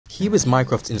here is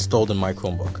Minecraft installed on my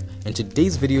Chromebook. In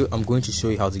today's video, I'm going to show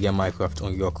you how to get Minecraft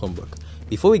on your Chromebook.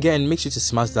 Before we get in, make sure to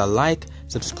smash that like,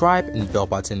 subscribe and bell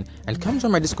button, and come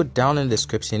join my Discord down in the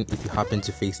description if you happen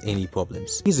to face any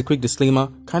problems. Here's a quick disclaimer,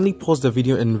 kindly pause the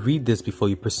video and read this before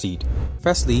you proceed.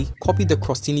 Firstly, copy the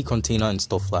Crostini container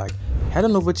install flag. Head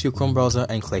on over to your Chrome browser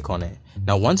and click on it.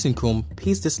 Now once in Chrome,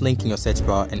 paste this link in your search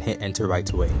bar and hit enter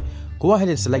right away. Go ahead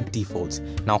and select defaults.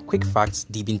 Now quick facts,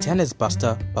 Debian 10 is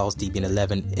Buster whilst Debian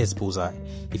 11 is Bullseye.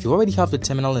 If you already have the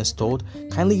terminal installed,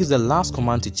 kindly use the last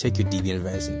command to check your Debian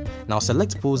version. Now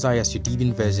select Bullseye as your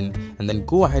Debian version and then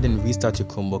go ahead and restart your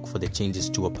Chromebook for the changes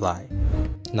to apply.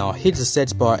 Now hit the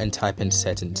search bar and type in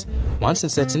settings. Once in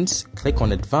settings, click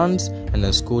on advanced and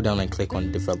then scroll down and click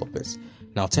on developers.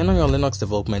 Now turn on your Linux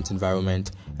development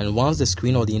environment, and once the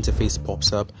screen or the interface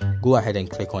pops up, go ahead and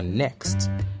click on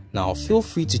next. Now feel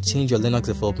free to change your Linux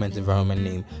development environment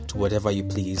name to whatever you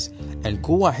please, and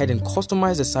go ahead and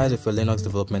customize the size of your Linux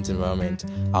development environment.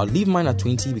 I'll leave mine at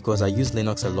 20 because I use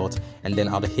Linux a lot, and then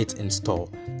I'll hit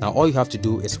install. Now all you have to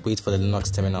do is wait for the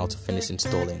Linux terminal to finish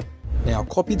installing. Now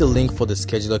copy the link for the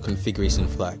scheduler configuration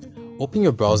flag. Open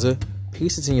your browser,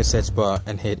 paste it in your search bar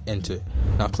and hit enter.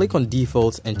 Now click on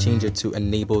defaults and change it to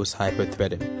enables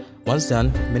hyper-threading. Once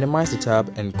done, minimize the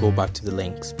tab and go back to the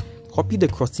links. Copy the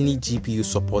Crostini GPU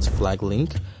support flag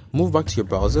link, move back to your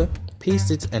browser,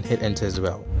 paste it and hit enter as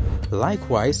well.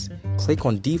 Likewise, click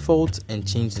on default and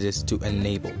change this to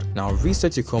enabled. Now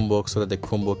reset your Chromebook so that the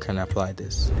Chromebook can apply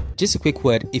this. Just a quick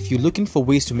word, if you're looking for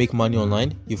ways to make money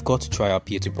online, you've got to try out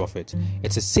Peer2Profit.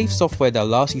 It's a safe software that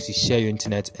allows you to share your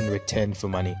internet in return for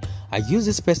money. I use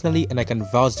this personally and I can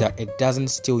vouch that it doesn't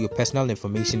steal your personal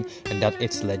information and that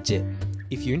it's legit.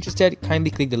 If you're interested, kindly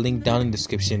click the link down in the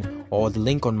description or the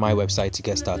link on my website to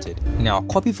get started. Now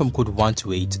copy from code 1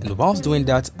 to 8, and whilst doing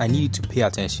that, I need you to pay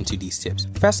attention to these tips.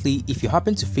 Firstly, if you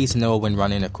happen to face an error when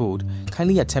running a code,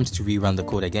 kindly attempt to rerun the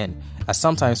code again, as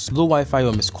sometimes slow Wi-Fi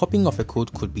or miscopying of a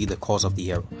code could be the cause of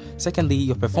the error. Secondly,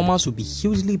 your performance will be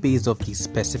hugely based off the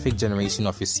specific generation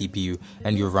of your CPU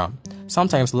and your RAM.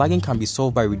 Sometimes lagging can be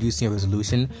solved by reducing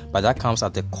resolution, but that comes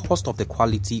at the cost of the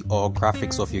quality or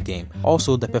graphics of your game.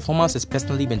 Also, the performance has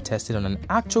personally been tested on an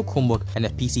actual Chromebook and a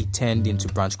PC turned into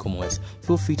branch Chrome OS.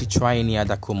 Feel free to try any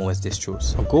other Chrome OS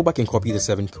distros. Now go back and copy the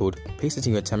 7 code, paste it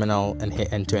in your terminal and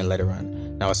hit enter and let it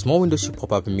run. Now a small window should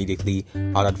pop up immediately.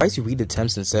 I'd advise you read the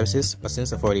terms and services, but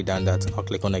since I've already done that, I'll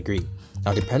click on agree.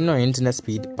 Now depending on your internet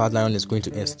speed, Badlion is going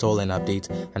to install and update,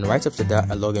 and right after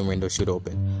that a login window should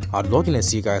open. I'll log in and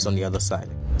see you guys on the other side.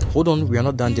 Hold on, we are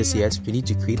not done just yet. We need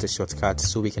to create a shortcut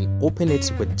so we can open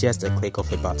it with just a click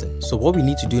of a button. So what we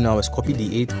need to do now is copy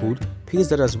the 8 code, paste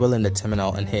that as well in the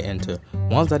terminal and hit enter.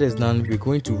 Once that is done, we're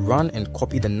going to run and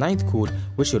copy the 9th code,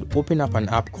 which should open up an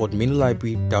app called Menu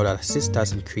Library that will assist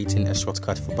us in creating a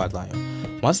shortcut for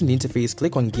Badlion. Once in the interface,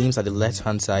 click on games at the left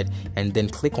hand side and then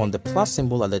click on the plus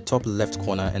symbol at the top left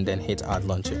corner and then hit add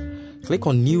launcher. Click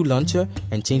on new launcher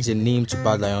and change the name to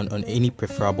Badlion on any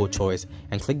preferable choice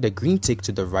and click the green tick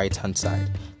to the right hand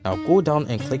side. Now go down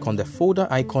and click on the folder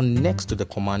icon next to the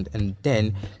command and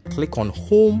then click on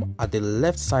home at the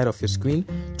left side of your screen,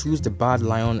 choose the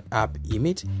Badlion app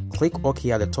image, click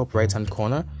OK at the top right hand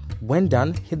corner. When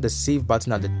done, hit the save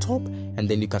button at the top and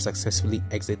then you can successfully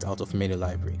exit out of Menu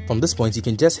Library. From this point, you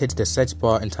can just hit the search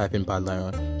bar and type in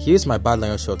Badlion. Here's my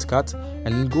Badlion shortcut,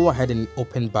 and then go ahead and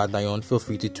open Badlion. Feel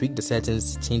free to tweak the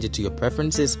settings, change it to your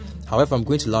preferences. However, I'm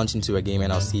going to launch into a game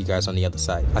and I'll see you guys on the other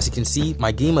side. As you can see,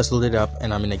 my game has loaded up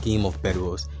and I'm in a game of Bed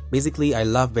Wars. Basically, I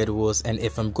love Bed Wars, and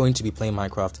if I'm going to be playing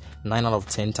Minecraft, 9 out of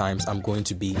 10 times I'm going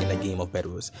to be in a game of Bed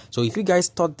Wars. So if you guys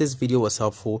thought this video was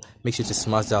helpful, make sure to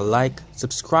smash that like,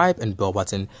 subscribe and bell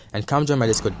button, and come join my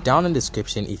Discord down in the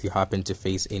description if you happen to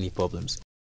face any problems.